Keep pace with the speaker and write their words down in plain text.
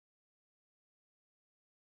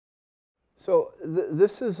So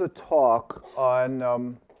this is a talk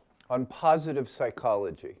on positive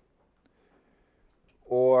psychology,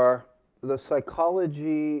 or the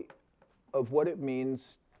psychology of what it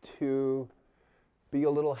means to be a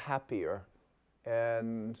little happier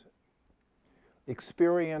and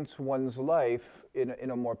experience one's life in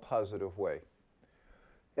a more positive way.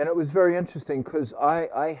 And it was very interesting because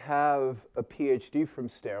I have a PhD from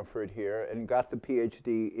Stanford here and got the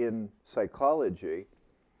PhD in psychology.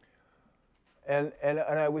 And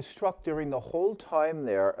I was struck during the whole time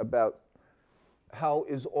there about how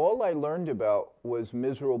all I learned about was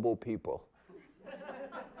miserable people.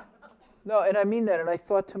 No, and I mean that, and I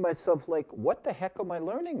thought to myself, like, what the heck am I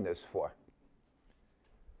learning this for?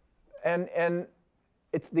 And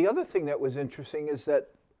it's the other thing that was interesting is that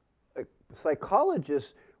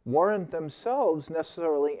psychologists weren't themselves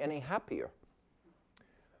necessarily any happier.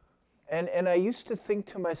 And I used to think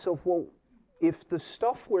to myself, well, if the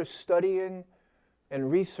stuff we're studying and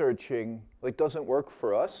researching doesn't work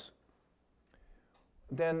for us,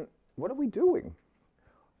 then what are we doing?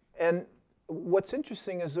 And what's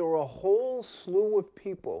interesting is there were a whole slew of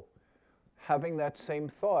people having that same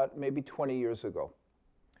thought maybe 20 years ago.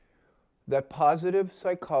 That positive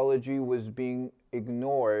psychology was being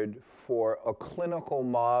ignored for a clinical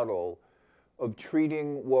model of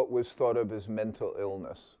treating what was thought of as mental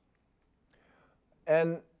illness.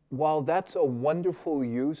 And while that's a wonderful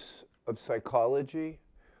use of psychology,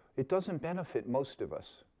 it doesn't benefit most of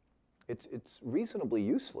us. It's reasonably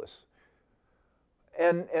useless.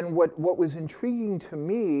 And what was intriguing to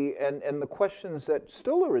me, and the questions that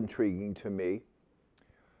still are intriguing to me,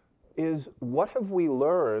 is what have we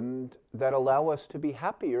learned that allow us to be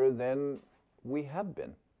happier than we have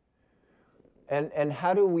been? And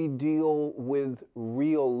how do we deal with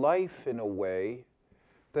real life in a way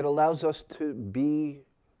that allows us to be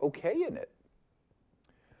okay in it?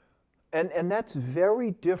 And that's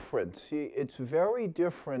very different. See, it's very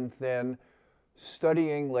different than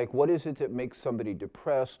studying, like, what is it that makes somebody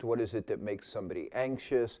depressed? What is it that makes somebody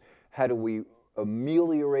anxious? How do we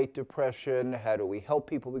ameliorate depression? How do we help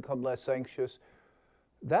people become less anxious?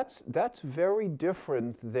 That's very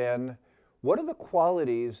different than what are the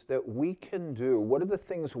qualities that we can do? What are the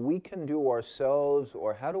things we can do ourselves,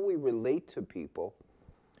 or how do we relate to people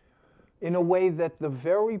in a way that the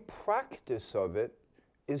very practice of it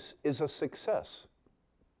is a success?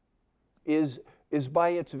 Is by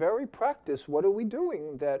its very practice, what are we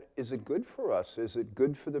doing that is it good for us? Is it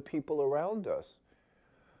good for the people around us?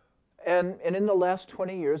 And in the last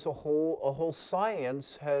 20 years, a whole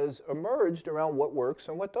science has emerged around what works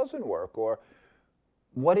and what doesn't work, or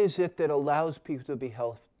what is it that allows people to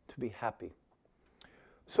be happy.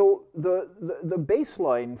 So the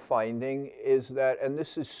baseline finding is that, and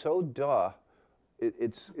this is so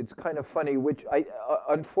it's kind of funny, which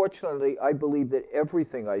unfortunately I believe that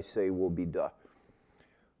everything I say will be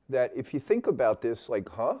that if you think about this, like,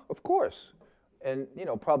 huh, of course. And,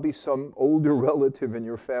 probably some older relative in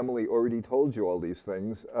your family already told you all these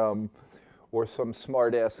things, or some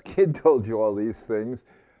smart-ass kid told you all these things.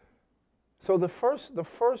 So the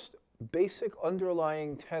first basic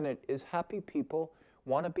underlying tenet is happy people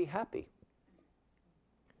want to be happy.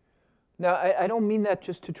 Now, I don't mean that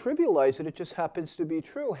just to trivialize it. It just happens to be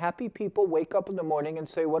true. Happy people wake up in the morning and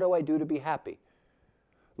say, what do I do to be happy?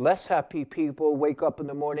 Less happy people wake up in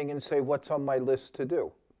the morning and say, what's on my list to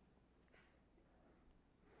do?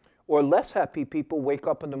 Or less happy people wake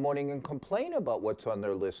up in the morning and complain about what's on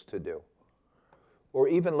their list to do. Or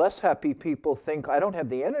even less happy people think, I don't have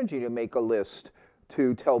the energy to make a list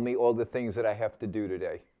to tell me all the things that I have to do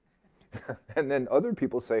today. And then other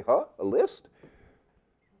people say, huh, a list?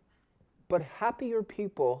 But happier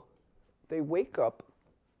people, they wake up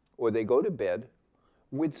or they go to bed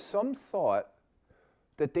with some thought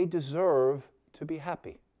that they deserve to be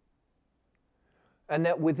happy. And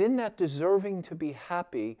that within that deserving to be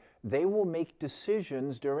happy, they will make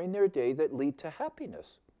decisions during their day that lead to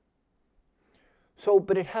happiness. So,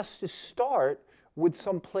 but it has to start with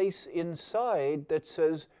some place inside that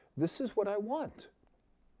says, this is what I want.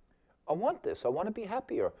 I want this. I want to be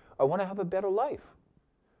happier. I want to have a better life.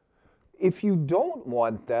 If you don't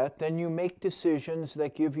want that, then you make decisions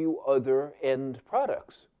that give you other end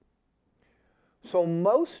products. So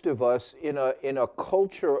most of us in a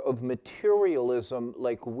culture of materialism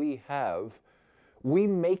like we have, we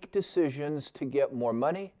make decisions to get more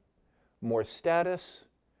money, more status,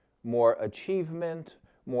 more achievement,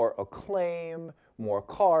 more acclaim, more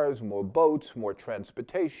cars, more boats, more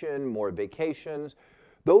transportation, more vacations.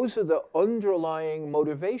 Those are the underlying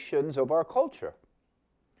motivations of our culture.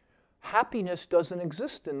 Happiness doesn't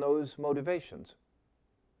exist in those motivations.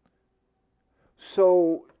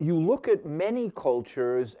 So you look at many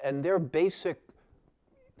cultures and their basic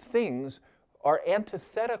things are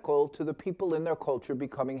antithetical to the people in their culture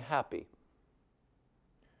becoming happy.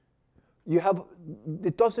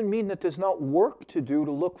 It doesn't mean that there's not work to do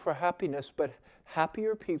to look for happiness, but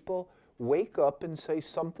happier people wake up and say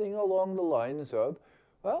something along the lines of,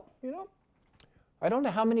 well, I don't know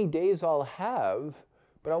how many days I'll have,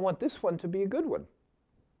 but I want this one to be a good one.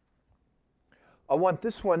 I want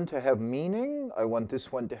this one to have meaning. I want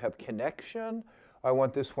this one to have connection. I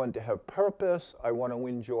want this one to have purpose. I want to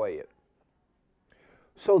enjoy it.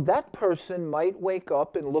 So that person might wake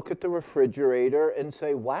up and look at the refrigerator and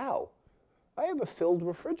say, wow, I have a filled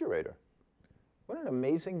refrigerator. What an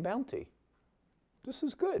amazing bounty. This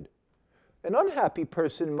is good. An unhappy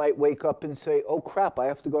person might wake up and say, oh crap, I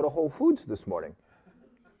have to go to Whole Foods this morning.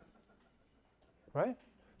 Right?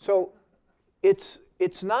 So it's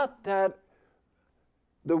not that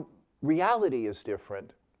the reality is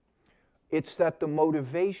different. It's that the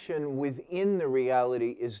motivation within the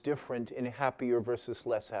reality is different in happier versus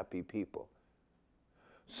less happy people.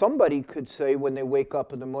 Somebody could say when they wake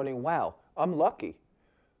up in the morning, wow, I'm lucky.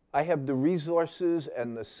 I have the resources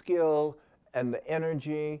and the skill and the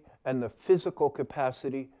energy and the physical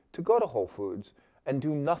capacity to go to Whole Foods and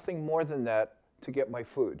do nothing more than that to get my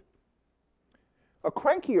food. A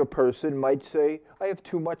crankier person might say, I have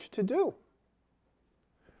too much to do.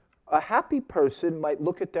 A happy person might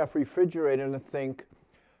look at that refrigerator and think,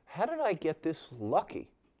 how did I get this lucky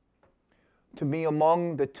to be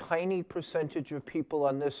among the tiny percentage of people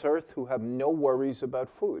on this earth who have no worries about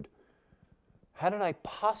food? How did I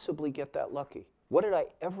possibly get that lucky? What did I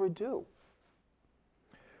ever do?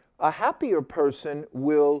 A happier person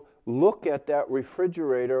will look at that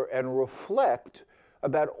refrigerator and reflect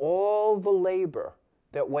about all the labor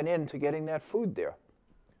that went into getting that food there.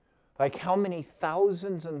 Like how many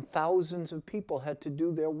thousands and thousands of people had to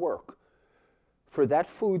do their work for that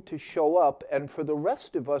food to show up and for the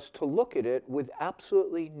rest of us to look at it with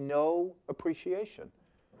absolutely no appreciation.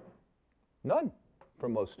 None for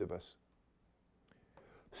most of us.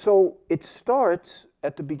 So it starts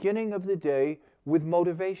at the beginning of the day with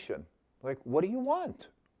motivation. Like, what do you want?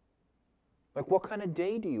 Like, what kind of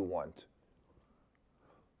day do you want?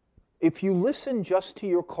 If you listen just to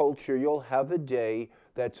your culture, you'll have a day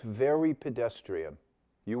that's very pedestrian.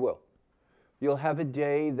 You will. You'll have a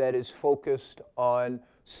day that is focused on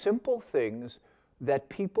simple things that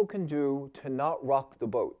people can do to not rock the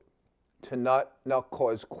boat, to not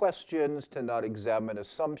cause questions, to not examine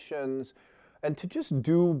assumptions, and to just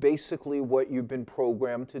do basically what you've been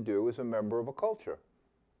programmed to do as a member of a culture.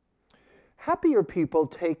 Happier people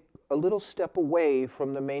take a little step away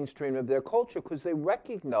from the mainstream of their culture because they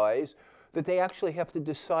recognize that they actually have to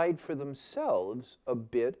decide for themselves a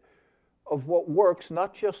bit of what works,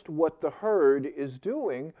 not just what the herd is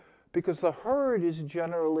doing, because the herd is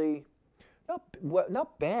generally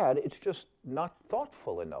not bad, it's just not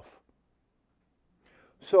thoughtful enough.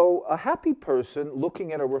 So a happy person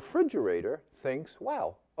looking at a refrigerator thinks,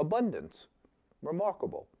 wow, abundance,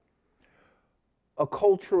 remarkable. A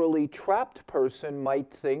culturally trapped person might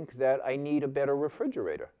think that I need a better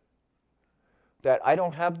refrigerator. That I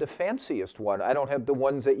don't have the fanciest one. I don't have the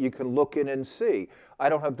ones that you can look in and see. I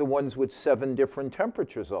don't have the ones with 7 different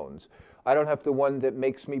temperature zones. I don't have the one that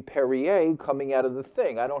makes me Perrier coming out of the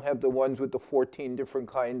thing. I don't have the ones with the 14 different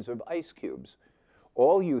kinds of ice cubes.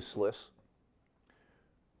 All useless,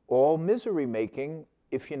 all misery-making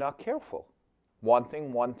if you're not careful.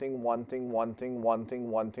 Wanting, wanting, wanting, wanting, wanting,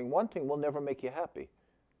 wanting, wanting will never make you happy.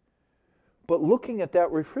 But looking at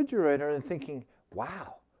that refrigerator and thinking,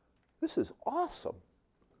 wow, this is awesome.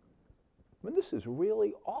 I mean, this is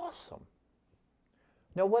really awesome.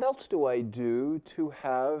 Now, what else do I do to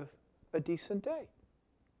have a decent day?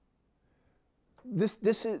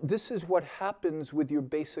 This is what happens with your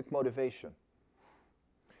basic motivation.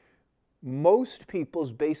 Most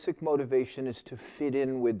people's basic motivation is to fit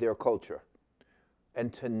in with their culture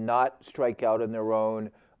and to not strike out on their own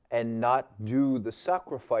and not do the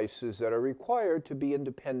sacrifices that are required to be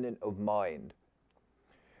independent of mind.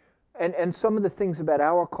 And some of the things about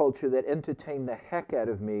our culture that entertain the heck out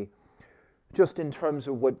of me, just in terms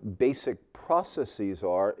of what basic processes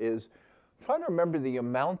are, is trying to remember the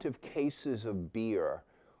amount of cases of beer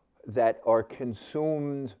that are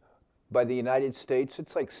consumed by the United States.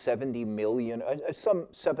 It's like 70 million, some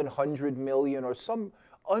 700 million, or some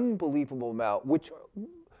unbelievable amount, which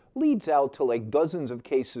leads out to like dozens of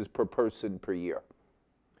cases per person per year.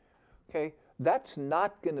 Okay, that's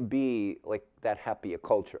not going to be like that happy a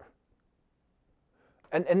culture.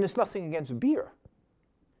 And there's nothing against beer.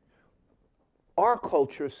 Our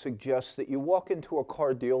culture suggests that you walk into a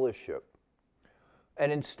car dealership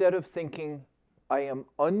And instead of thinking, I am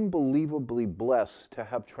unbelievably blessed to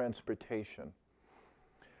have transportation,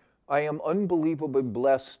 I am unbelievably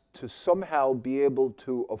blessed to somehow be able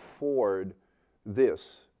to afford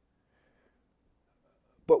this.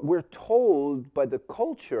 But we're told by the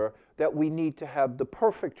culture that we need to have the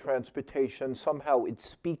perfect transportation. Somehow it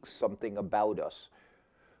speaks something about us.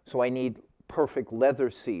 So I need perfect leather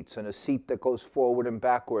seats and a seat that goes forward and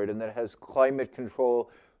backward and that has climate control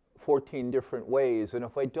 14 different ways. And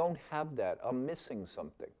if I don't have that, I'm missing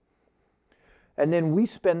something. And then we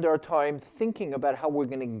spend our time thinking about how we're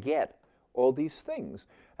going to get all these things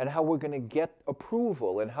and how we're going to get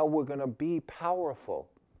approval and how we're going to be powerful.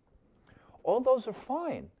 All those are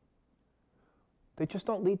fine. They just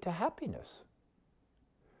don't lead to happiness.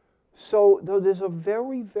 So there's a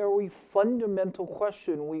very, very fundamental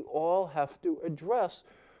question we all have to address,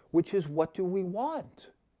 which is, what do we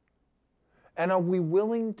want? And are we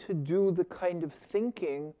willing to do the kind of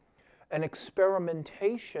thinking and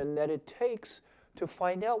experimentation that it takes to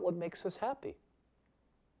find out what makes us happy?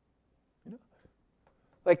 You know?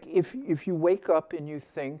 Like if you wake up and you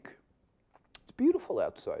think, it's beautiful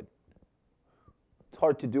outside. It's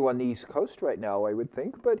hard to do on the East Coast right now, I would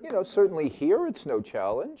think, but certainly here it's no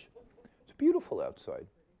challenge. It's beautiful outside.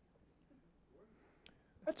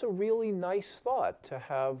 That's a really nice thought to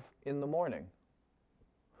have in the morning.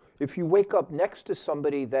 If you wake up next to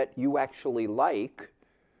somebody that you actually like,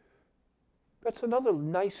 that's another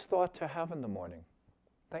nice thought to have in the morning.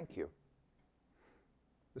 Thank you.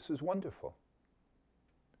 This is wonderful.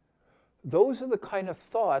 Those are the kind of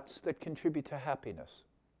thoughts that contribute to happiness.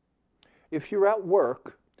 If you're at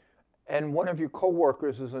work and one of your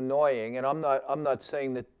coworkers is annoying, and I'm not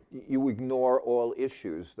saying that you ignore all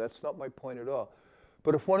issues. That's not my point at all.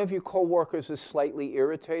 But if one of your coworkers is slightly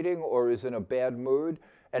irritating or is in a bad mood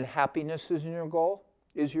and happiness is your goal,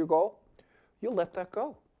 you'll let that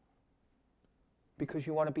go. Because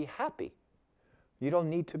you want to be happy. You don't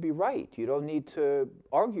need to be right. You don't need to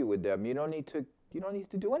argue with them. You don't need to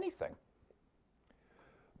do anything.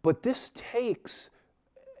 But this takes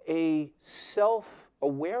a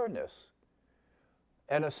self-awareness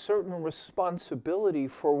and a certain responsibility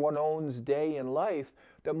for one's own day in life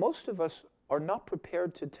that most of us are not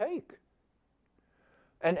prepared to take.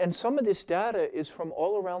 And some of this data is from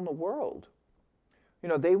all around the world.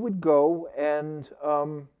 They would go and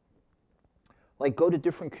go to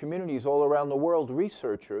different communities all around the world,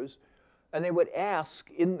 researchers, and they would ask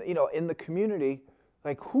in the community,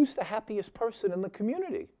 who's the happiest person in the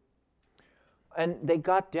community? And they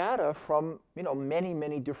got data from, many,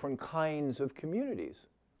 many different kinds of communities.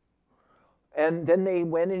 And then they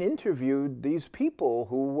went and interviewed these people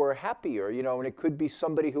who were happier, and it could be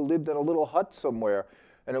somebody who lived in a little hut somewhere,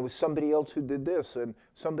 and it was somebody else who did this, and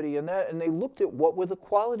somebody in that, and they looked at what were the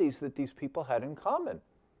qualities that these people had in common.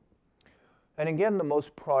 And again, the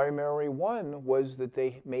most primary one was that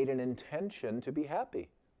they made an intention to be happy.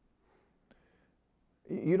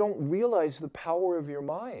 You don't realize the power of your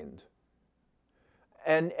mind.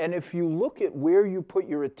 And if you look at where you put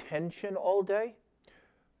your attention all day,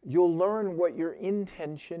 you'll learn what your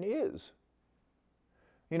intention is.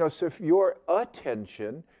 So if your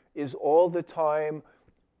attention is all the time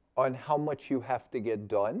on how much you have to get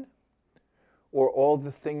done, or all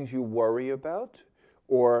the things you worry about,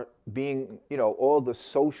 or being, all the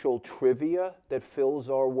social trivia that fills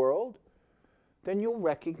our world, then you'll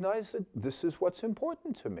recognize that this is what's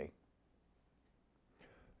important to me.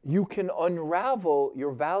 You can unravel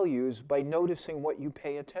your values by noticing what you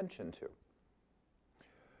pay attention to.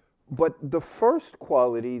 But the first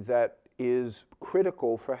quality that is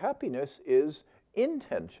critical for happiness is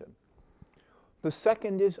intention. The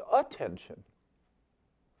second is attention.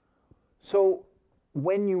 So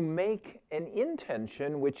when you make an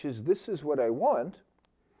intention, which is this is what I want,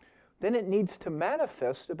 then it needs to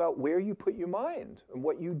manifest about where you put your mind and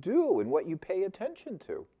what you do and what you pay attention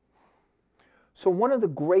to. So one of the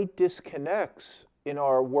great disconnects in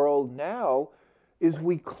our world now is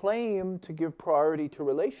we claim to give priority to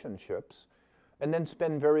relationships and then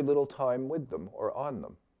spend very little time with them or on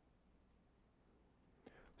them.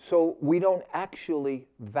 So we don't actually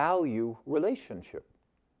value relationship.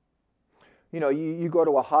 You go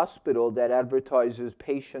to a hospital that advertises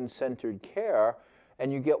patient-centered care,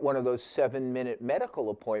 and you get one of those 7-minute medical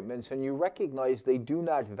appointments, and you recognize they do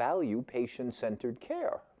not value patient-centered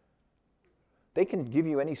care. They can give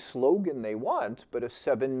you any slogan they want, but a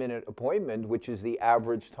 7-minute appointment, which is the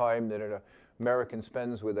average time that an American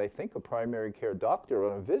spends with, I think, a primary care doctor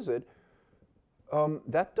on a visit,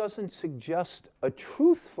 that doesn't suggest a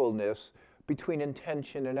truthfulness between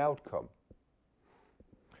intention and outcome.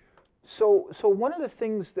 So one of the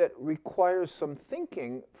things that requires some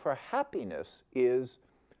thinking for happiness is,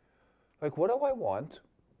 like, what do I want?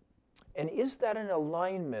 And is that in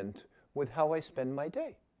alignment with how I spend my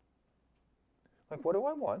day? Like, what do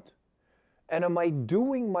I want? And am I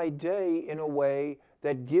doing my day in a way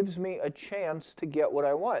that gives me a chance to get what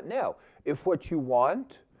I want? Now, if what you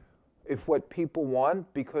want, if what people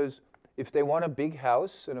want, because if they want a big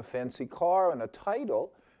house and a fancy car and a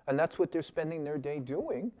title, and that's what they're spending their day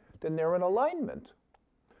doing, then they're in alignment.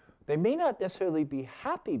 They may not necessarily be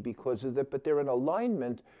happy because of it, but they're in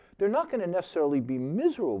alignment. They're not going to necessarily be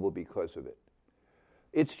miserable because of it.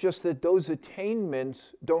 It's just that those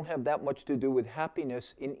attainments don't have that much to do with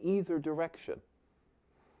happiness in either direction.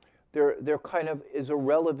 They're kind of as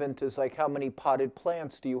irrelevant as, like, how many potted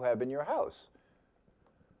plants do you have in your house?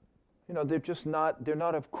 You know, they're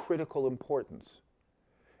not of critical importance.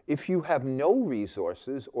 If you have no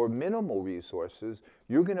resources or minimal resources,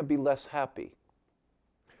 you're going to be less happy.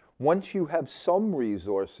 Once you have some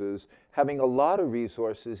resources, having a lot of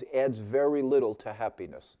resources adds very little to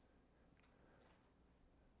happiness.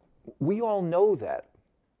 We all know that.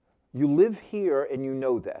 You live here and you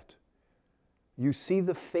know that. You see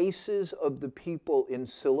the faces of the people in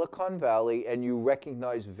Silicon Valley and you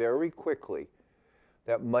recognize very quickly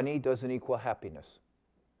that money doesn't equal happiness.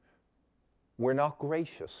 We're not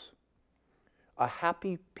gracious. A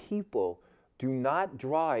happy people do not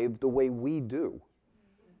drive the way we do.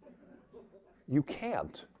 You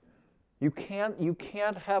can't. You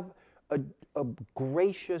can't have a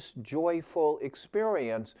gracious, joyful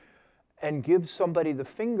experience and give somebody the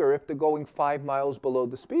finger if they're going 5 miles below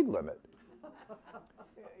the speed limit.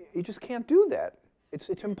 You just can't do that. It's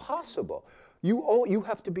impossible. You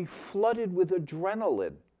have to be flooded with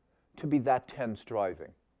adrenaline to be that tense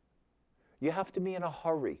driving. You have to be in a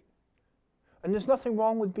hurry. And there's nothing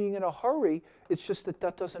wrong with being in a hurry. It's just that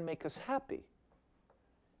that doesn't make us happy.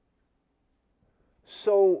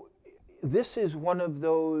 So this is one of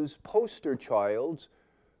those poster childs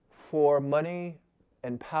for money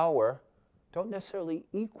and power don't necessarily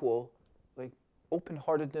equal, like,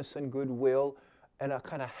 open-heartedness and goodwill and a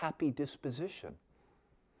kind of happy disposition.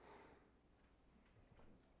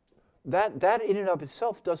 That in and of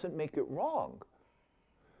itself doesn't make it wrong.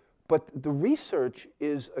 But the research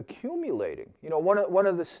is accumulating. You know, one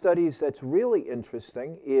of the studies that's really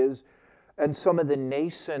interesting is, and some of the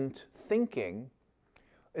nascent thinking,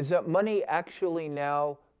 is that money actually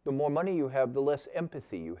now, the more money you have, the less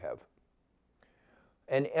empathy you have.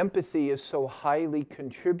 And empathy is so highly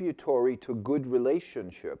contributory to good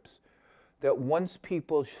relationships that once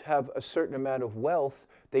people have a certain amount of wealth,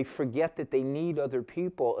 they forget that they need other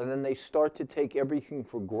people, and then they start to take everything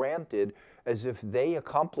for granted as if they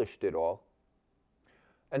accomplished it all.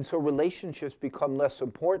 And so relationships become less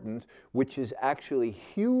important, which is actually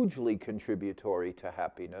hugely contributory to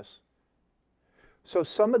happiness. So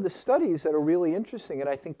some of the studies that are really interesting, and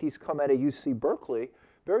I think these come out of UC Berkeley,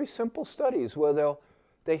 very simple studies where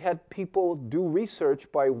they had people do research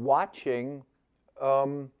by watching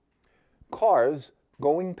cars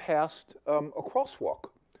going past a crosswalk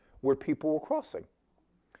where people were crossing.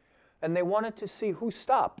 And they wanted to see who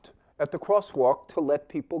stopped at the crosswalk to let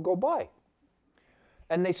people go by.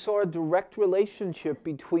 And they saw a direct relationship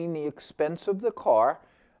between the expense of the car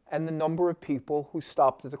and the number of people who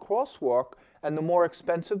stopped at the crosswalk. And the more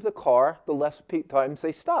expensive the car, the less times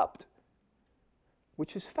they stopped,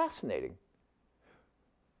 which is fascinating.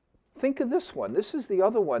 Think of this one. This is the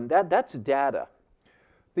other one. That's data.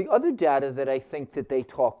 The other data that I think that they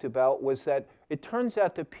talked about was that it turns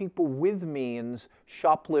out that people with means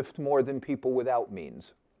shoplift more than people without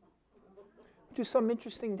means. Which is some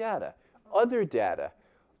interesting data. Other data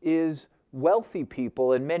is wealthy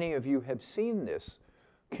people, and many of you have seen this,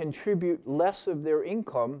 contribute less of their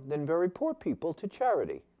income than very poor people to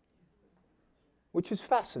charity. Which is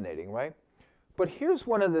fascinating, right? But here's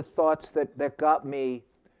one of the thoughts that got me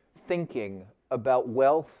thinking about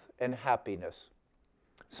wealth and happiness.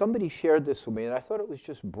 Somebody shared this with me, and I thought it was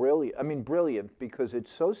just brilliant. I mean, brilliant, because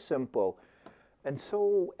it's so simple and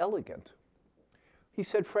so elegant. He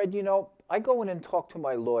said, Fred, you know, I go in and talk to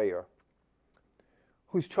my lawyer,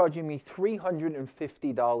 who's charging me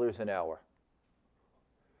 $350 an hour.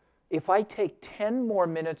 If I take 10 more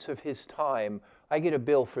minutes of his time, I get a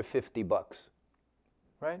bill for $50,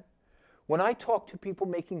 right? When I talk to people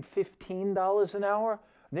making $15 an hour,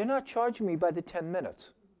 they're not charging me by the 10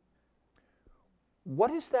 minutes.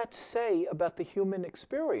 What does that say about the human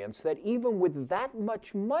experience, that even with that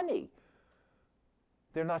much money,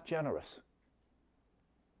 they're not generous?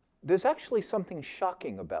 There's actually something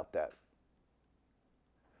shocking about that.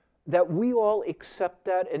 that we all accept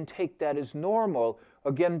that and take that as normal,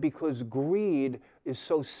 again, because greed is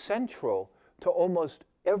so central to almost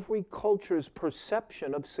every culture's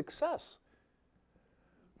perception of success.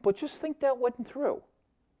 But just think that went through.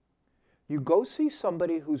 You go see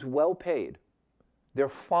somebody who's well paid. They're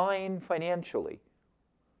fine financially.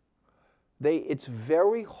 It's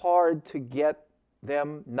very hard to get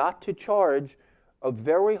them not to charge a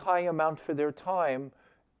very high amount for their time,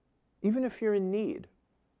 even if you're in need.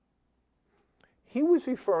 He was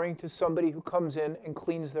referring to somebody who comes in and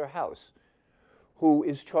cleans their house, who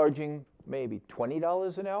is charging maybe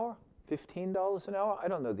 $20 an hour, $15 an hour, I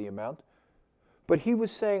don't know the amount. But he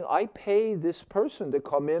was saying, I pay this person to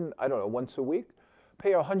come in, I don't know, once a week,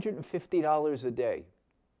 pay $150 a day.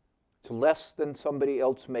 It's less than somebody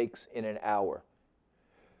else makes in an hour.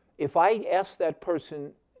 If I ask that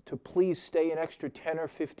person to please stay an extra 10 or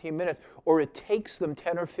 15 minutes, or it takes them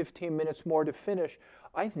 10 or 15 minutes more to finish,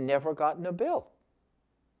 I've never gotten a bill.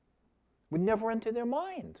 Would never enter their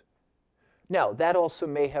mind. Now, that also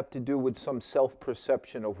may have to do with some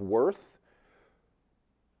self-perception of worth.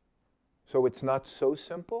 So it's not so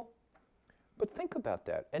simple. But think about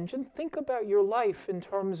that. And just think about your life in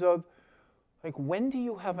terms of, like, when do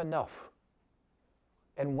you have enough?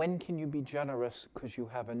 And when can you be generous because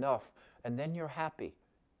you have enough? And then you're happy.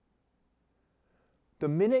 The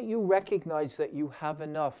minute you recognize that you have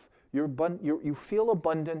enough, you feel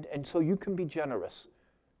abundant, and so you can be generous.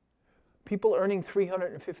 People earning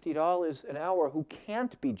 $350 an hour who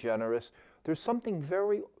can't be generous, there's something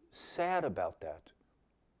very sad about that.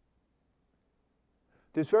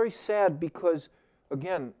 There's very sad because,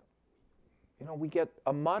 again, we get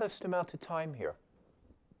a modest amount of time here.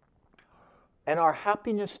 And our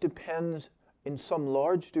happiness depends in some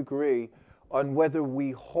large degree on whether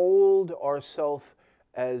we hold ourselves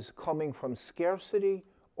as coming from scarcity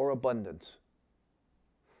or abundance.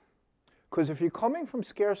 Because if you're coming from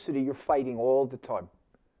scarcity, you're fighting all the time.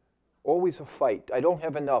 Always a fight. I don't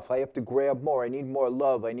have enough. I have to grab more. I need more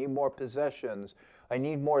love. I need more possessions. I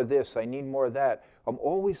need more of this. I need more of that. I'm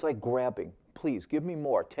always like grabbing. Please, give me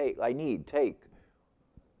more. Take. I need. Take.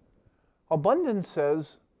 Abundance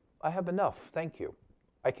says, I have enough. Thank you.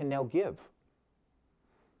 I can now give.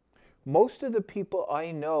 Most of the people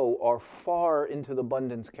I know are far into the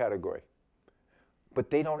abundance category, but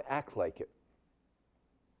they don't act like it.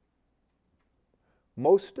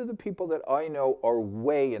 Most of the people that I know are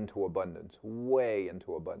way into abundance,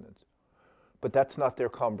 but that's not their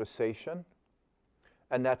conversation,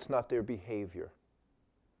 and that's not their behavior.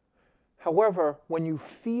 However, when you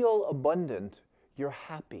feel abundant, you're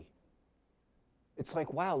happy. It's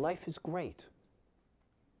like, wow, life is great.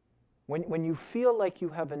 When you feel like you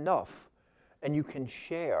have enough and you can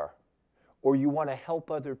share, or you want to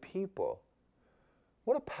help other people,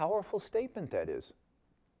 what a powerful statement that is.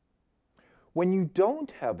 When you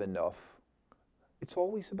don't have enough, it's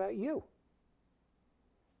always about you.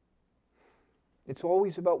 It's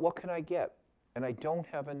always about what can I get, and I don't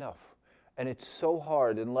have enough. And it's so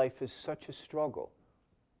hard, and life is such a struggle.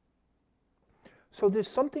 So there's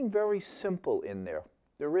something very simple in there.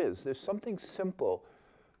 There's something simple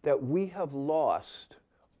that we have lost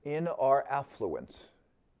in our affluence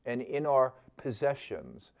and in our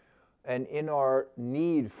possessions and in our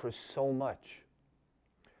need for so much.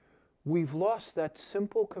 We've lost that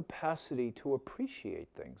simple capacity to appreciate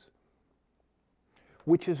things,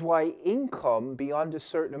 which is why income beyond a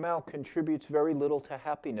certain amount contributes very little to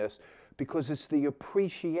happiness, because it's the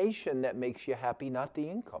appreciation that makes you happy, not the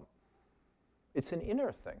income. It's an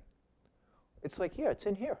inner thing. It's like, yeah, it's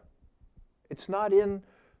in here. It's not in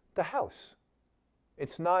the house.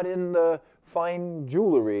 It's not in the fine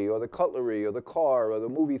jewelry or the cutlery or the car or the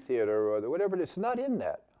movie theater or the whatever it is. It's not in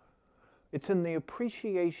that. It's in the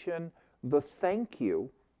appreciation, the thank you,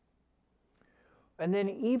 and then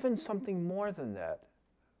even something more than that,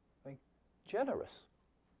 like generous.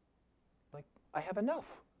 Like, I have enough.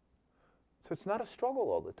 So it's not a struggle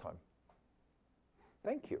all the time.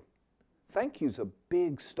 Thank you. Thank you is a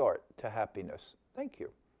big start to happiness. Thank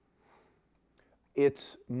you.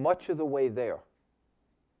 It's much of the way there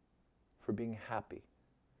for being happy.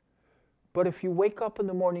 But if you wake up in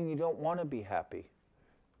the morning and you don't want to be happy,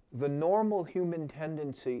 the normal human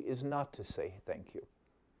tendency is not to say thank you.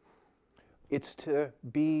 It's to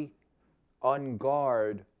be on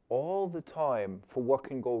guard all the time for what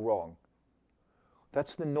can go wrong.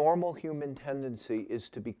 That's the normal human tendency, is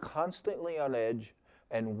to be constantly on edge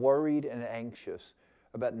and worried and anxious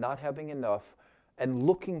about not having enough and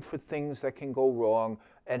looking for things that can go wrong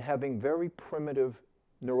and having very primitive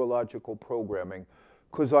neurological programming,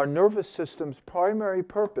 because our nervous system's primary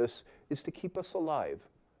purpose is to keep us alive,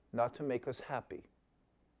 not to make us happy.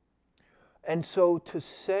 And so to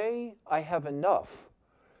say I have enough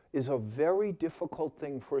is a very difficult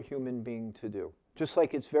thing for a human being to do. Just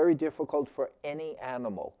like it's very difficult for any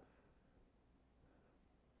animal.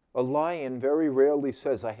 A lion very rarely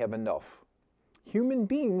says, I have enough. Human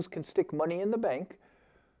beings can stick money in the bank.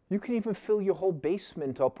 You can even fill your whole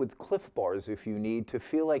basement up with Cliff Bars if you need to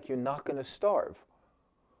feel like you're not going to starve.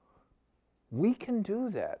 We can do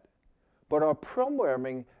that. But our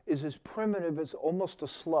programming is as primitive as almost a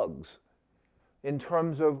slug's in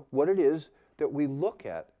terms of what it is that we look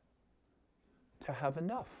at to have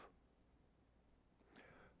enough.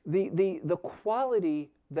 The quality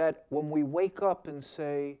that when we wake up and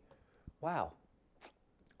say, wow,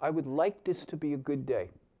 I would like this to be a good day.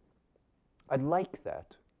 I'd like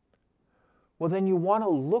that. Well, then you want to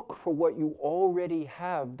look for what you already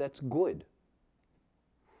have that's good.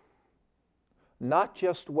 Not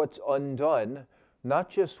just what's undone, not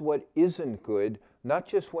just what isn't good, not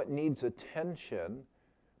just what needs attention,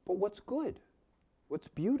 but what's good, what's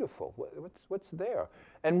beautiful, what's there.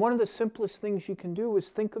 And one of the simplest things you can do is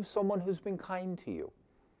think of someone who's been kind to you.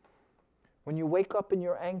 When you wake up and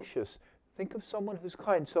you're anxious, think of someone who's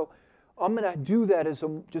kind. So I'm going to do that as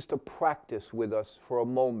just a practice with us for a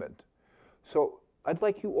moment. So I'd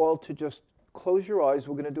like you all to just close your eyes.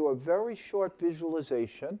 We're going to do a very short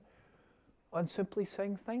visualization on simply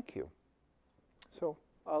saying thank you. So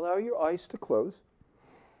allow your eyes to close.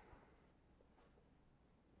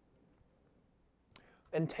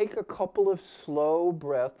 And take a couple of slow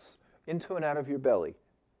breaths into and out of your belly.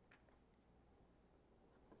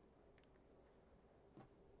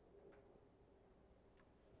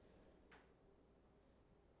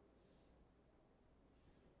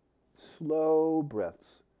 Slow breaths.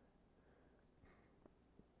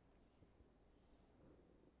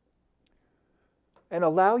 And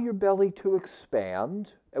allow your belly to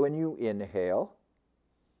expand when you inhale.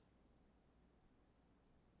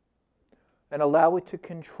 And allow it to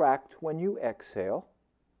contract when you exhale.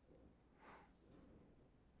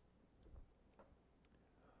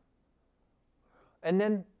 And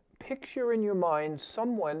then picture in your mind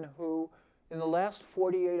someone who, in the last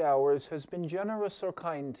 48 hours, has been generous or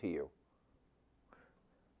kind to you.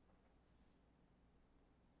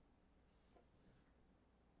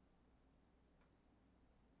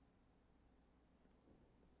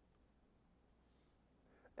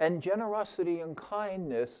 And generosity and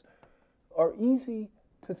kindness are easy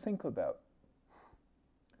to think about.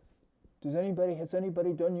 Has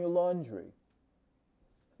anybody done your laundry?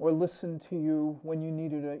 Or listened to you when you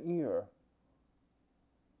needed an ear?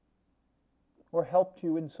 Or helped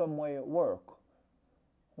you in some way at work?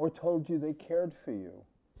 Or told you they cared for you?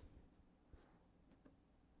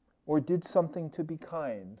 Or did something to be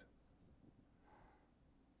kind?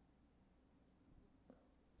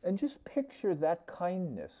 And just picture that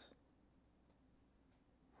kindness.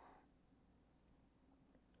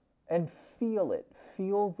 And feel it.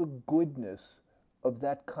 Feel the goodness of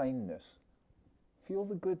that kindness. Feel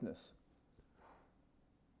the goodness.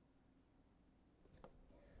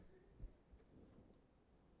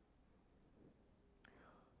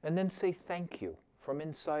 And then say thank you from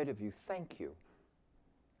inside of you. Thank you.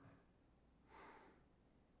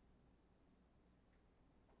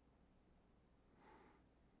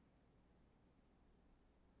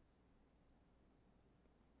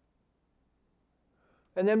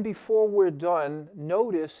 And then before we're done,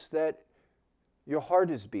 notice that your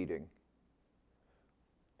heart is beating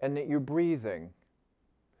and that you're breathing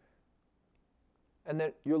and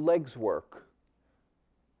that your legs work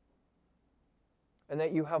and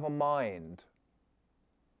that you have a mind.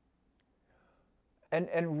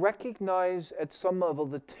 And recognize at some level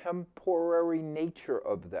the temporary nature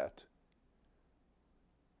of that.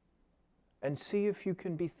 And see if you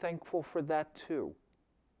can be thankful for that too.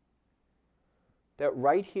 That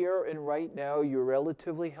right here and right now you're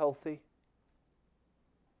relatively healthy.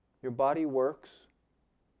 Your body works.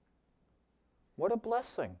 What a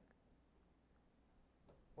blessing.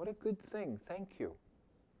 What a good thing. Thank you.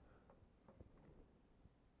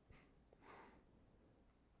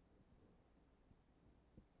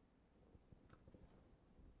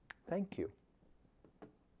 Thank you.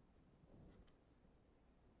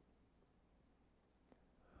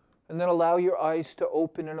 And then allow your eyes to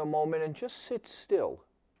open in a moment and just sit still.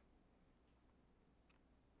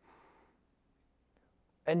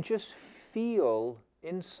 And just feel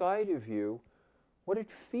inside of you what it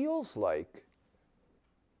feels like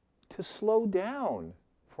to slow down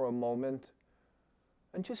for a moment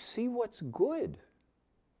and just see what's good.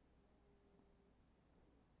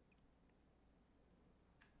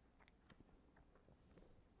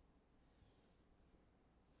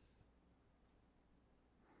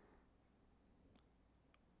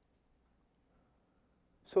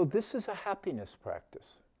 So this is a happiness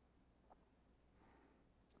practice.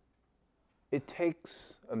 It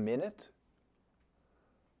takes a minute.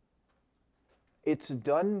 It's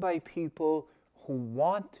done by people who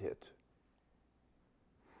want it,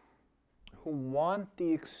 who want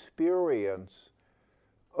the experience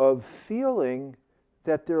of feeling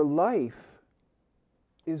that their life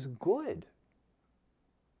is good.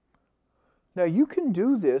 Now you can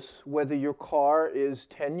do this whether your car is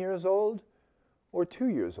 10 years old or 2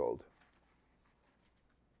 years old,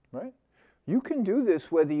 right? You can do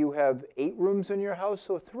this whether you have 8 rooms in your house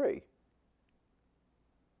or 3.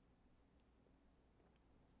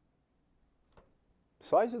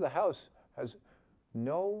 Size of the house has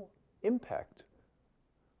no impact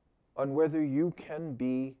on whether you can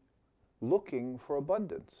be looking for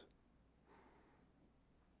abundance.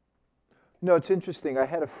 No, it's interesting. I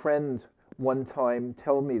had a friend one time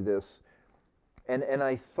tell me this, and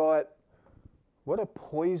I thought, what a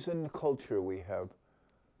poisoned culture we have.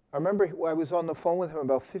 I remember I was on the phone with him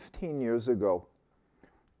about 15 years ago,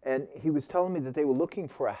 and he was telling me that they were looking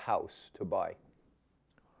for a house to buy.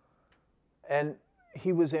 And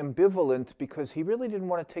he was ambivalent because he really didn't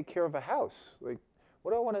want to take care of a house. Like,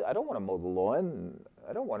 what do I want to? I don't want to mow the lawn.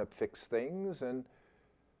 I don't want to fix things.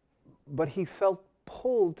 But he felt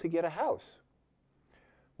pulled to get a house.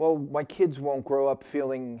 Well, my kids won't grow up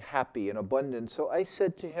feeling happy and abundant. So I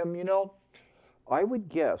said to him, you know, I would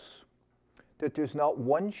guess that there's not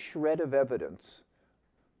one shred of evidence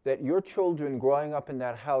that your children growing up in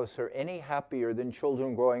that house are any happier than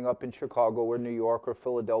children growing up in Chicago or New York or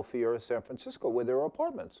Philadelphia or San Francisco where there are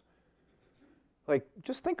apartments. Like,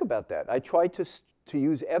 just think about that. I tried to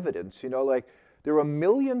use evidence, you know, like there are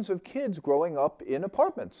millions of kids growing up in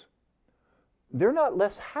apartments. They're not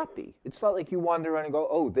less happy. It's not like you wander around and go,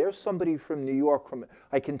 oh, there's somebody from New York.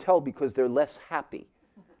 I can tell because they're less happy.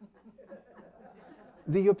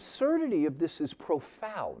 The absurdity of this is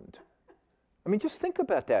profound. I mean, just think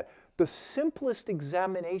about that. The simplest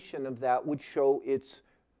examination of that would show its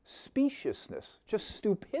speciousness, just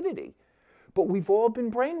stupidity. But we've all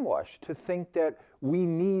been brainwashed to think that we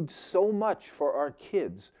need so much for our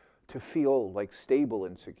kids to feel like stable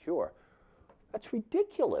and secure. That's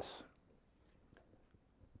ridiculous.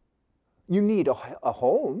 You need a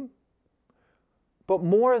home, but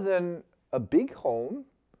more than a big home,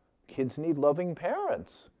 kids need loving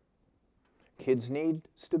parents. Kids need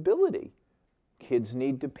stability. Kids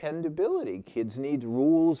need dependability. Kids need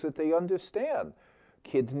rules that they understand.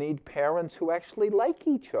 Kids need parents who actually like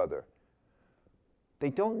each other. They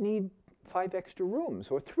don't need 5 extra rooms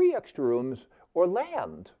or 3 extra rooms or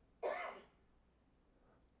land.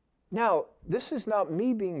 Now, this is not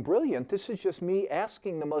me being brilliant. This is just me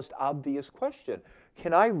asking the most obvious question.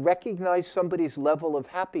 Can I recognize somebody's level of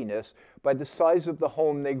happiness by the size of the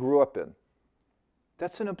home they grew up in?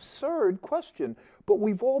 That's an absurd question, but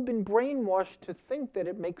we've all been brainwashed to think that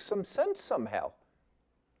it makes some sense somehow.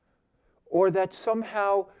 Or that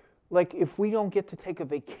somehow, like if we don't get to take a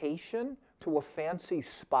vacation to a fancy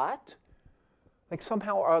spot, like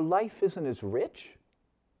somehow our life isn't as rich.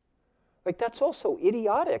 Like that's also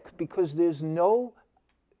idiotic because there's no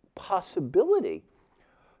possibility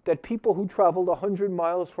that people who traveled 100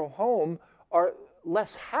 miles from home are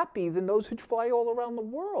less happy than those who fly all around the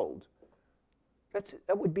world.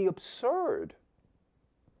 That would be absurd.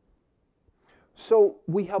 So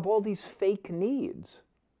we have all these fake needs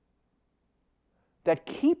that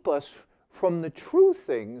keep us from the true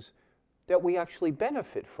things that we actually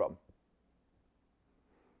benefit from.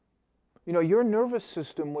 You know, your nervous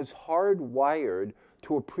system was hardwired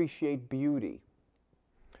to appreciate beauty.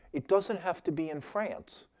 It doesn't have to be in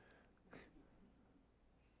France.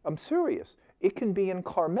 I'm serious. It can be in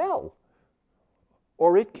Carmel,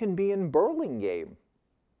 or it can be in Burlingame,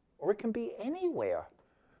 or it can be anywhere.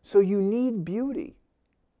 So you need beauty.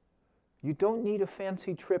 You don't need a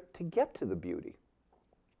fancy trip to get to the beauty.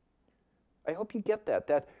 I hope you get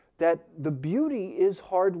that the beauty is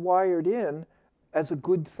hardwired in as a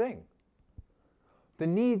good thing. The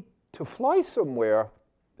need to fly somewhere,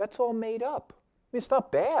 that's all made up. I mean, it's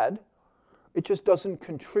not bad. It just doesn't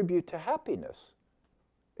contribute to happiness.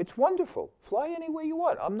 It's wonderful. Fly anywhere you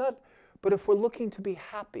want. But if we're looking to be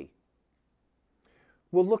happy,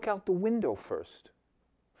 we'll look out the window first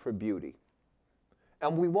for beauty.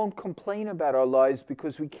 And we won't complain about our lives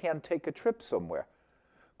because we can't take a trip somewhere,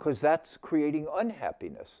 because that's creating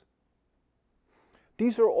unhappiness.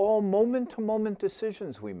 These are all moment-to-moment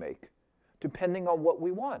decisions we make, depending on what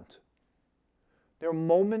we want. They're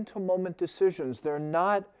moment-to-moment decisions. They're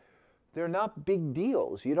not big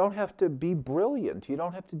deals. You don't have to be brilliant. You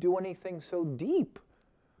don't have to do anything so deep.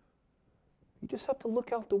 You just have to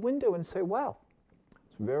look out the window and say, wow,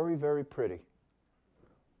 it's very, very pretty.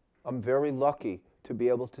 I'm very lucky to be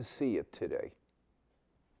able to see it today.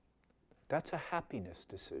 That's a happiness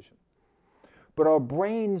decision. But our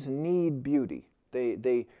brains need beauty.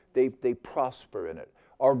 They prosper in it.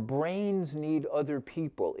 Our brains need other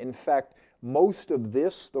people. In fact, most of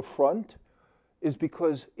this, the front, is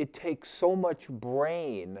because it takes so much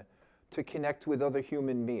brain to connect with other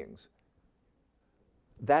human beings.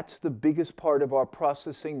 That's the biggest part of our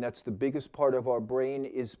processing. That's the biggest part of our brain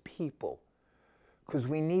is people, because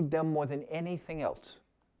we need them more than anything else.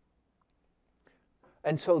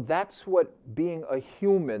 And so that's what being a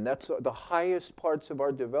human, that's the highest parts of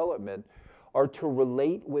our development, are to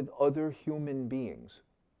relate with other human beings.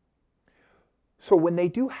 So when they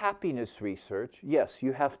do happiness research, yes,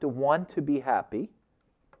 you have to want to be happy,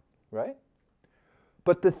 right?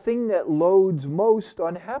 But the thing that loads most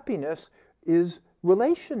on happiness is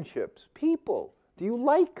relationships, people. Do you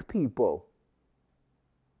like people?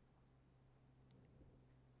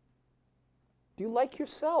 Do you like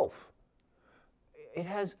yourself? It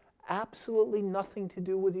has absolutely nothing to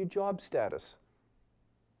do with your job status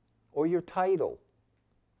or your title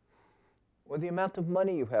or the amount of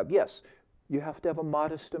money you have. Yes, you have to have a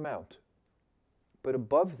modest amount. But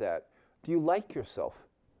above that, do you like yourself?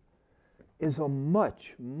 Is a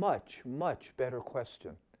much, much, much better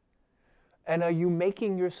question. And are you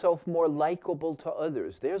making yourself more likable to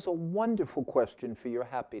others? There's a wonderful question for your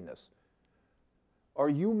happiness. Are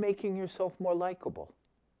you making yourself more likable?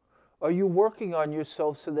 Are you working on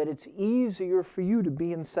yourself so that it's easier for you to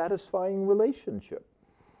be in satisfying relationship?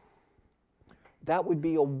 That would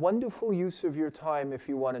be a wonderful use of your time if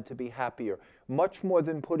you wanted to be happier, much more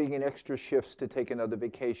than putting in extra shifts to take another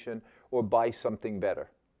vacation or buy something better.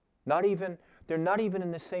 They're not even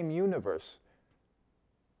in the same universe.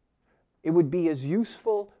 It would be as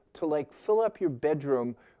useful to like fill up your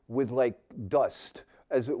bedroom with like dust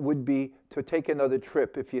as it would be to take another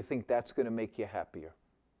trip if you think that's going to make you happier.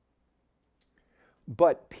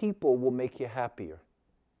 But people will make you happier.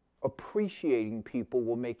 Appreciating people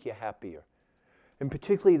will make you happier. And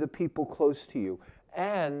particularly the people close to you.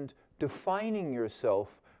 And defining yourself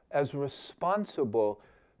as responsible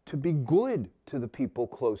to be good to the people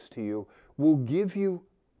close to you will give you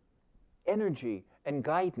energy and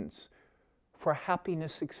guidance for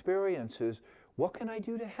happiness experiences. What can I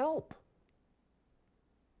do to help?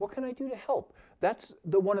 What can I do to help? That's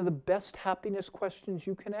one of the best happiness questions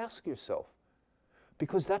you can ask yourself.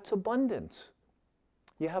 Because that's abundance.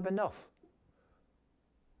 You have enough.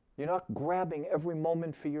 You're not grabbing every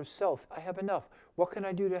moment for yourself. I have enough. What can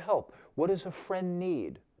I do to help? What does a friend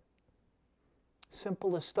need?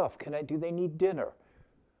 Simplest stuff. Do they need dinner?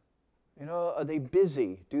 Are they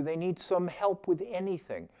busy? Do they need some help with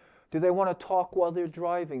anything? Do they want to talk while they're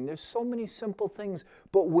driving? There's so many simple things.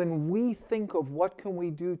 But when we think of what can we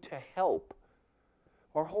do to help,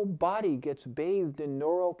 our whole body gets bathed in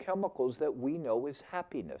neurochemicals that we know is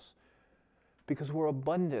happiness because we're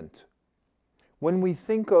abundant. When we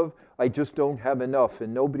think of, I just don't have enough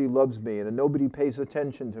and nobody loves me and nobody pays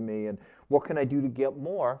attention to me and what can I do to get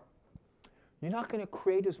more, you're not going to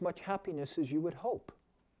create as much happiness as you would hope.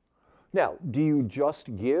 Now, do you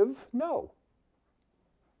just give? No.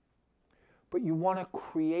 But you want to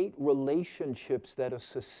create relationships that are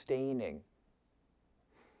sustaining.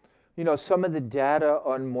 Some of the data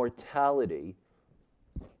on mortality,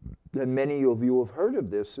 and many of you have heard of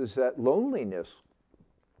this, is that loneliness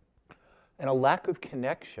and a lack of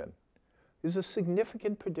connection is a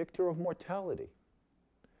significant predictor of mortality.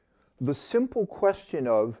 The simple question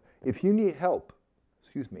of, if you need help,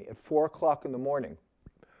 at 4 o'clock in the morning,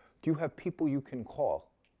 do you have people you can call?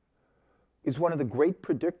 Is one of the great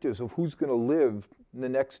predictors of who's going to live in the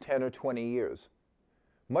next 10 or 20 years,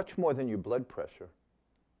 much more than your blood pressure.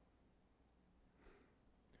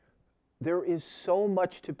 There is so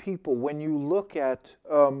much to people when you look at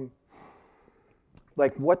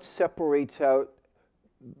like what separates out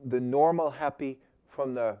the normal happy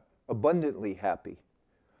from the abundantly happy.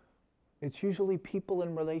 It's usually people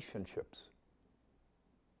in relationships.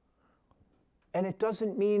 And it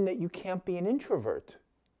doesn't mean that you can't be an introvert.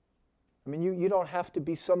 I mean, you don't have to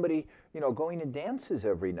be somebody, going to dances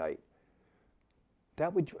every night.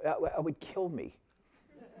 That would kill me.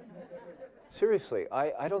 Seriously,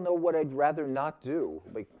 I don't know what I'd rather not do.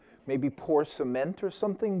 Like maybe pour cement or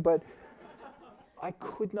something, but I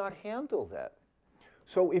could not handle that.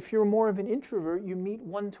 So if you're more of an introvert, you meet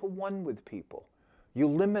one-to-one with people. You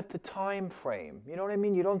limit the time frame. You know what I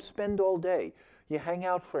mean? You don't spend all day. You hang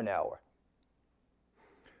out for an hour.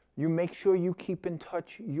 You make sure you keep in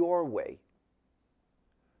touch your way.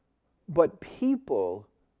 But people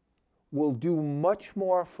will do much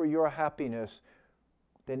more for your happiness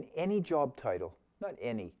than any job title. Not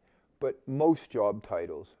any, but most job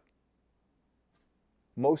titles.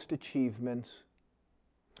 Most achievements.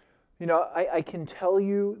 You know, I can tell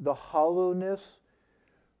you the hollowness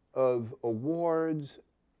of awards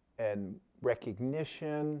and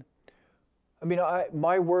recognition. I mean,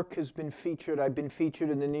 my work has been featured. I've been featured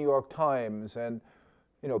in the New York Times, and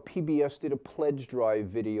you know, PBS did a pledge drive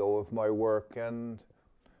video of my work, and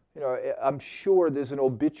you know, I'm sure there's an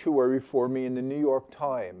obituary for me in the New York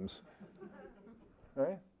Times,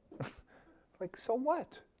 right? Like, so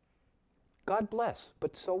what? God bless,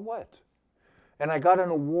 but so what? And I got an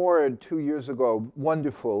award 2 years ago,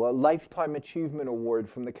 wonderful, a Lifetime Achievement Award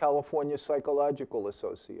from the California Psychological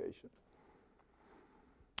Association.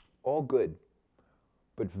 All good,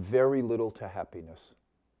 but very little to happiness.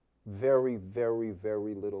 Very, very,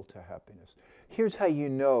 very little to happiness. Here's how you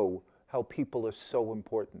know how people are so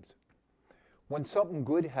important. When something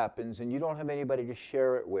good happens and you don't have anybody to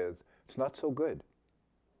share it with, it's not so good.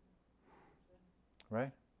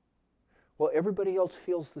 Right? Well, everybody else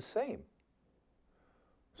feels the same.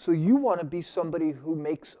 So you want to be somebody who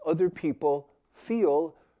makes other people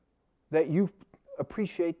feel that you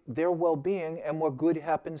appreciate their well-being and what good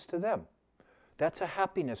happens to them. That's a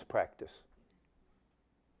happiness practice.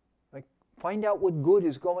 Like, find out what good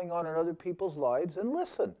is going on in other people's lives and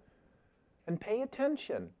listen and pay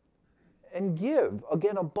attention and give.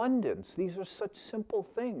 Again, abundance. These are such simple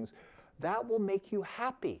things. That will make you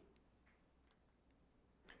happy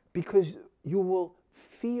because you will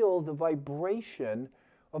feel the vibration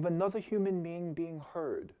of another human being being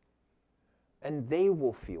heard, and they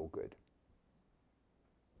will feel good.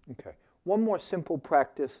 Okay, one more simple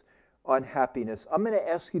practice on happiness. I'm going to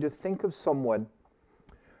ask you to think of someone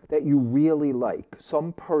that you really like,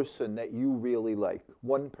 some person that you really like,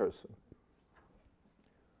 one person.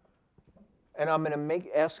 And I'm going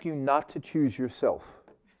to ask you not to choose yourself.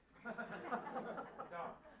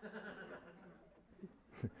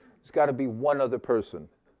 There's got to be one other person.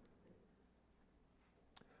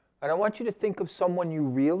 And I want you to think of someone you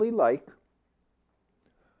really like,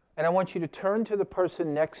 and I want you to turn to the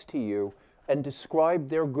person next to you and describe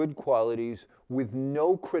their good qualities with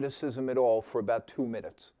no criticism at all for about 2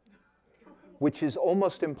 minutes, which is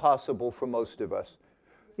almost impossible for most of us.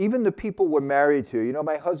 Even the people we're married to, you know,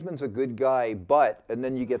 my husband's a good guy, but, and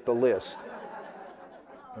then you get the list.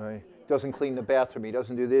 Right? Doesn't clean the bathroom, he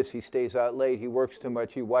doesn't do this, he stays out late, he works too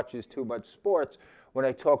much, he watches too much sports. When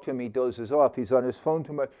I talk to him, he dozes off, he's on his phone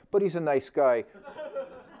too much, but he's a nice guy.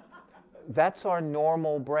 That's our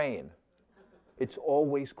normal brain. It's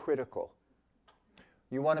always critical.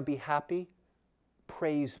 You want to be happy?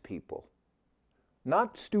 Praise people.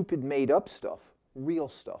 Not stupid made-up stuff, real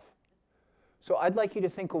stuff. So I'd like you to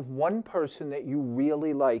think of one person that you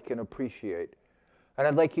really like and appreciate. And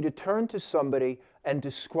I'd like you to turn to somebody and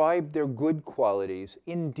describe their good qualities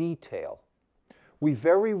in detail. We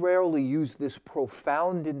very rarely use this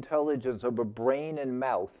profound intelligence of a brain and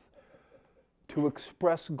mouth to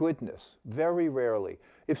express goodness. Very rarely.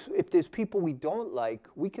 If there's people we don't like,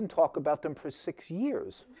 we can talk about them for 6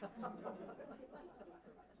 years.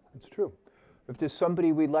 It's true. If there's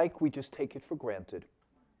somebody we like, we just take it for granted.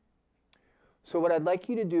 So what I'd like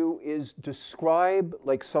you to do is describe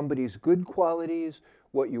like somebody's good qualities,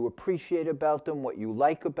 what you appreciate about them, what you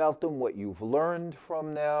like about them, what you've learned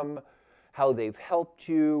from them, how they've helped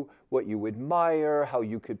you, what you admire, how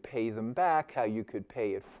you could pay them back, how you could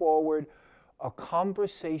pay it forward. A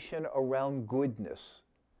conversation around goodness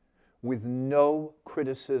with no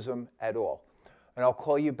criticism at all. And I'll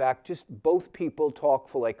call you back, just both people talk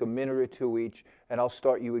for like a minute or two each, and I'll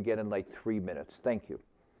start you again in like 3 minutes. Thank you.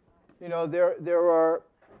 You know, there are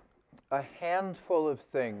a handful of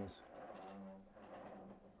things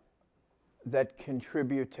that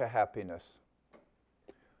contribute to happiness.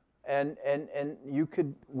 And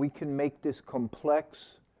we can make this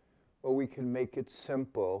complex or we can make it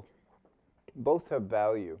simple. Both have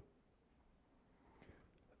value.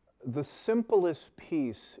 The simplest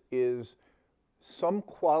piece is some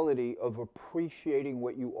quality of appreciating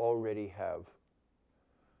what you already have.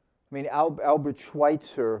 I mean, Albert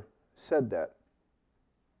Schweitzer said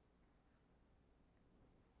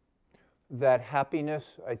that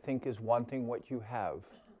happiness, I think, is wanting what you have.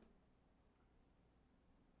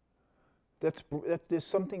 There's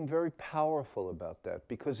something very powerful about that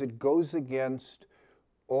because it goes against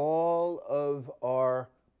all of our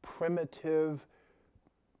primitive,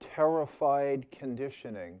 terrified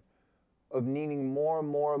conditioning of needing more and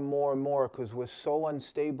more and more and more because we're so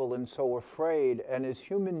unstable and so afraid. And as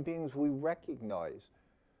human beings, we recognize,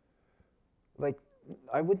 like,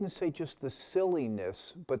 I wouldn't say just the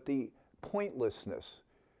silliness, but the pointlessness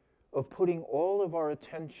of putting all of our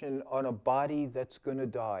attention on a body that's going to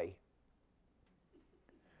die.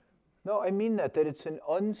 No, I mean that it's an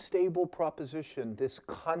unstable proposition, this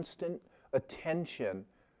constant attention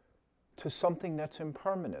to something that's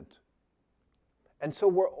impermanent. And so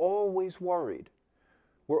we're always worried.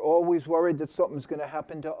 We're always worried that something's going to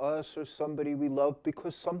happen to us or somebody we love,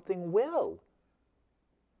 because something will.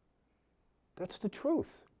 That's the truth.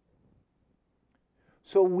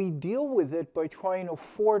 So we deal with it by trying to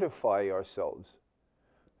fortify ourselves.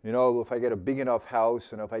 You know, if I get a big enough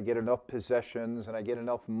house, and if I get enough possessions, and I get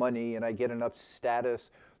enough money, and I get enough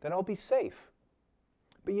status, then I'll be safe.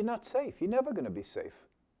 But you're not safe. You're never going to be safe.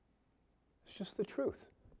 It's just the truth.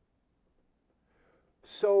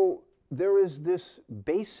 So there is this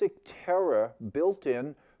basic terror built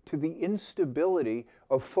in to the instability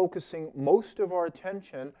of focusing most of our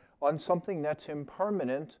attention on something that's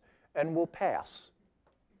impermanent and will pass.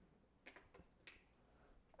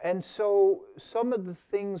 And so some of the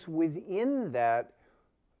things within that,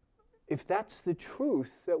 if that's the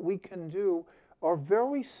truth that we can do, are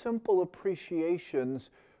very simple appreciations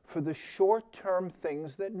for the short-term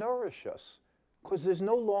things that nourish us, because there's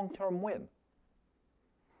no long-term win.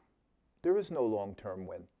 There is no long-term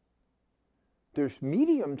win. There's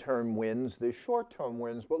medium-term wins, there's short-term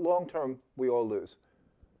wins, but long-term we all lose.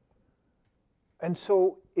 And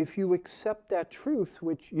so if you accept that truth,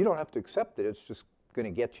 which you don't have to accept it, it's just going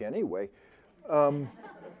to get you anyway.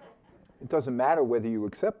 It doesn't matter whether you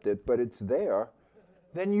accept it, but it's there.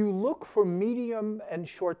 Then you look for medium and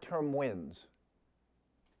short-term wins.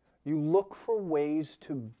 You look for ways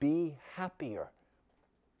to be happier.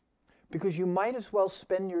 Because you might as well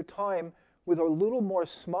spend your time with a little more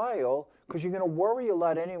smile, because you're going to worry a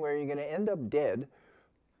lot anyway, you're going to end up dead.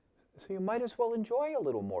 So you might as well enjoy a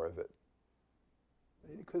little more of it.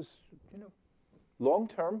 Because, you know, long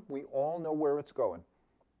term, we all know where it's going.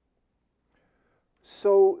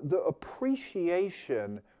 So the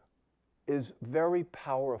appreciation is very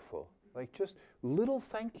powerful. Like just little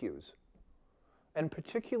thank yous. And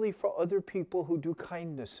particularly for other people who do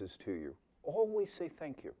kindnesses to you. Always say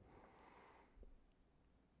thank you.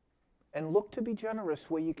 And look to be generous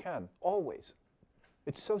where you can. Always.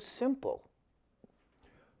 It's so simple.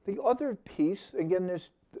 The other piece, again,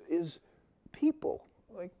 is people.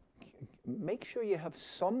 Like, make sure you have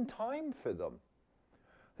some time for them.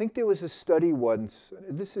 I think there was a study once,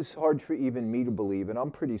 this is hard for even me to believe, and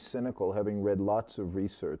I'm pretty cynical having read lots of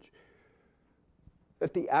research,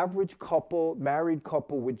 that the average couple, married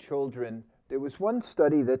couple with children, there was one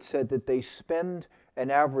study that said that they spend an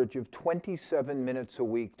average of 27 minutes a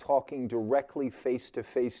week talking directly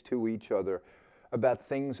face-to-face to each other about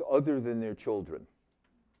things other than their children.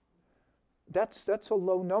 That's a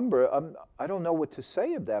low number. I don't know what to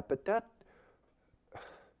say of that, but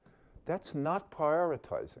that's not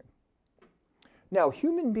prioritizing. Now,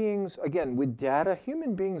 human beings, again, with data,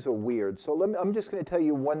 human beings are weird. So I'm just going to tell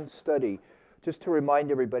you one study, just to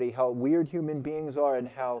remind everybody how weird human beings are and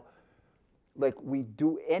how, like, we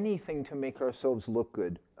do anything to make ourselves look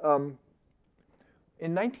good. In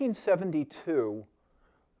 1972,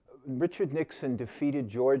 Richard Nixon defeated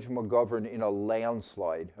George McGovern in a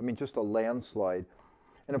landslide. I mean, just a landslide.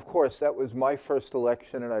 And of course, that was my first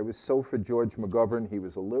election, and I was so for George McGovern. He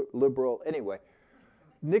was a liberal. Anyway,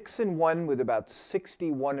 Nixon won with about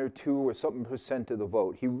 61 or 2 or something % of the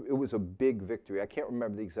vote. It was a big victory. I can't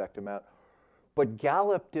remember the exact amount. But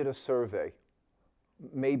Gallup did a survey.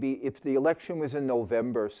 Maybe if the election was in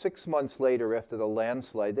November, 6 months later after the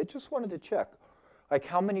landslide, they just wanted to check. Like,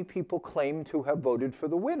 how many people claimed to have voted for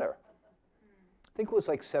the winner? I think it was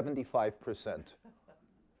like 75%.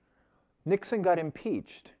 Nixon got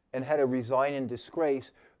impeached and had to resign in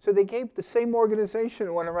disgrace. So they gave the same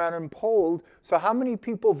organization, went around and polled. So how many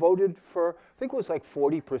people voted for, I think it was like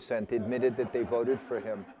 40% admitted that they voted for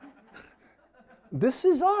him. This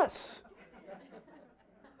is us.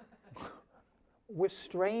 We're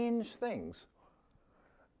strange things.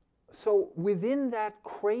 So within that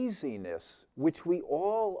craziness, which we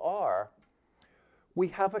all are, we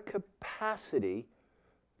have a capacity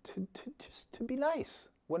to be nice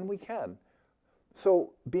when we can.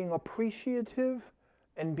 So being appreciative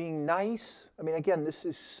and being nice, I mean, again, this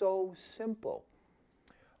is so simple.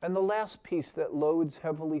 And the last piece that loads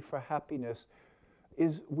heavily for happiness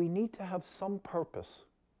is we need to have some purpose.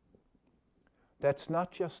 That's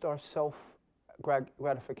not just our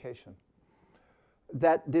self-gratification.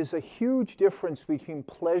 That there's a huge difference between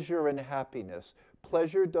pleasure and happiness.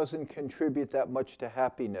 Pleasure doesn't contribute that much to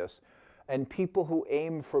happiness, and people who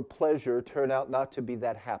aim for pleasure turn out not to be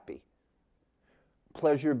that happy.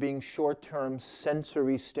 Pleasure being short-term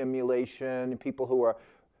sensory stimulation, people who are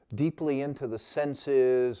deeply into the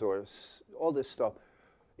senses or all this stuff,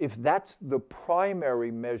 if that's the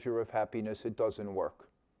primary measure of happiness, it doesn't work.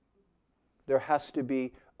 There has to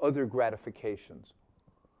be other gratifications.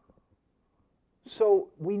 So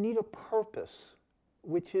we need a purpose,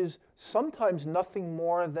 which is sometimes nothing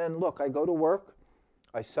more than, look, I go to work,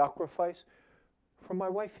 I sacrifice for my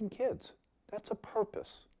wife and kids. That's a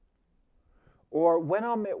purpose. Or when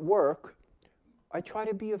I'm at work, I try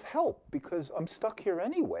to be of help because I'm stuck here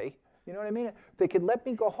anyway. You know what I mean? If they could let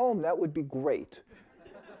me go home, that would be great.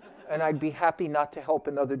 And I'd be happy not to help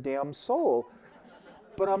another damn soul.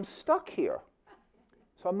 But I'm stuck here.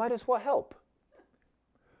 So I might as well help.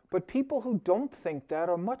 But people who don't think that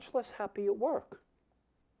are much less happy at work.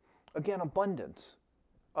 Again, abundance.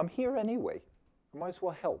 I'm here anyway. I might as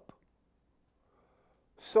well help.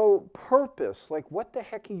 So purpose, like what the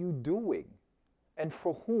heck are you doing and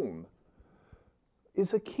for whom,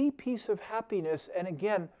 is a key piece of happiness. And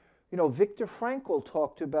again, you know, Viktor Frankl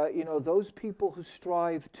talked about, you know, those people who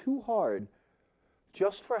strive too hard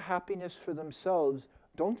just for happiness for themselves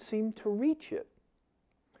don't seem to reach it.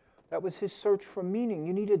 That was his search for meaning.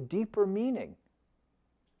 You need a deeper meaning.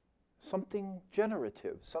 Something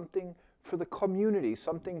generative, something for the community,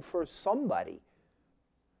 something for somebody.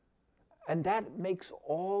 And that makes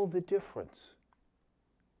all the difference.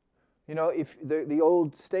 You know, if the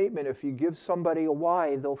old statement, if you give somebody a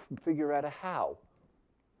why, they'll figure out a how.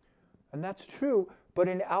 And that's true, but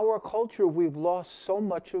in our culture, we've lost so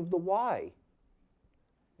much of the why.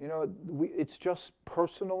 You know, it's just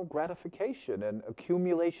personal gratification and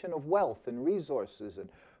accumulation of wealth and resources and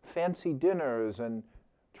fancy dinners and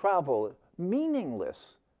travel,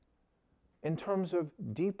 meaningless in terms of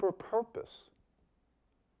deeper purpose.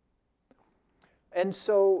 And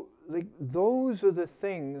so those are the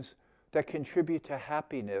things that contribute to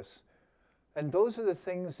happiness, and those are the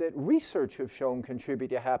things that research have shown contribute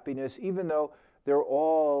to happiness, even though they're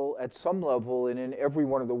all at some level and in every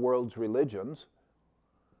one of the world's religions.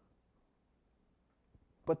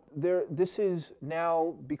 But this is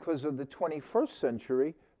now, because of the 21st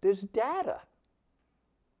century, there's data.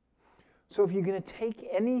 So if you're going to take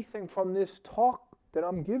anything from this talk that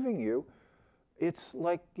I'm giving you, it's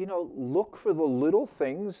like, you know, look for the little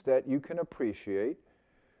things that you can appreciate,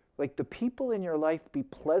 like the people in your life be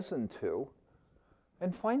pleasant to,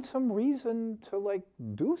 and find some reason to, like,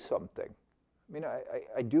 do something. I mean,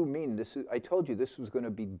 I do mean this. I told you this was going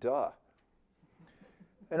to be duh.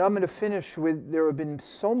 And I'm going to finish with, there have been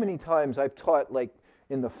so many times I've taught, like,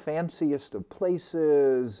 in the fanciest of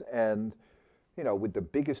places and, you know, with the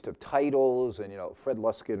biggest of titles, and, you know, Fred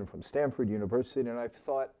Luskin from Stanford University, and I've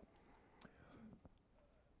thought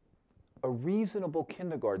a reasonable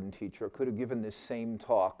kindergarten teacher could have given this same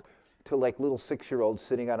talk to, like, little 6-year-olds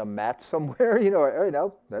sitting on a mat somewhere, you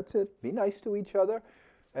know, that's it. Be nice to each other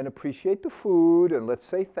and appreciate the food, and let's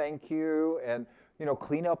say thank you, and, you know,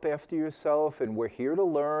 clean up after yourself, and we're here to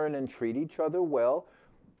learn and treat each other well.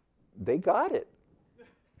 They got it.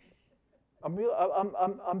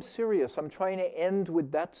 I'm serious. I'm trying to end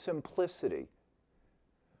with that simplicity.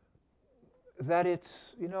 That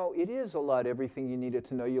it's, you know, it is a lot everything you needed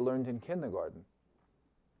to know you learned in kindergarten.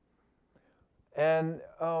 And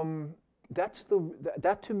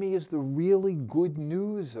that to me is the really good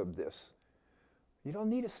news of this. You don't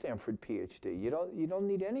need a Stanford PhD. You don't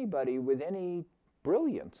need anybody with any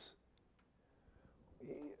brilliance.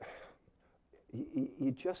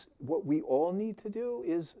 You just, what we all need to do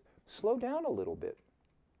is slow down a little bit.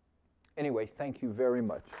 Anyway, thank you very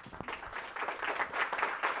much.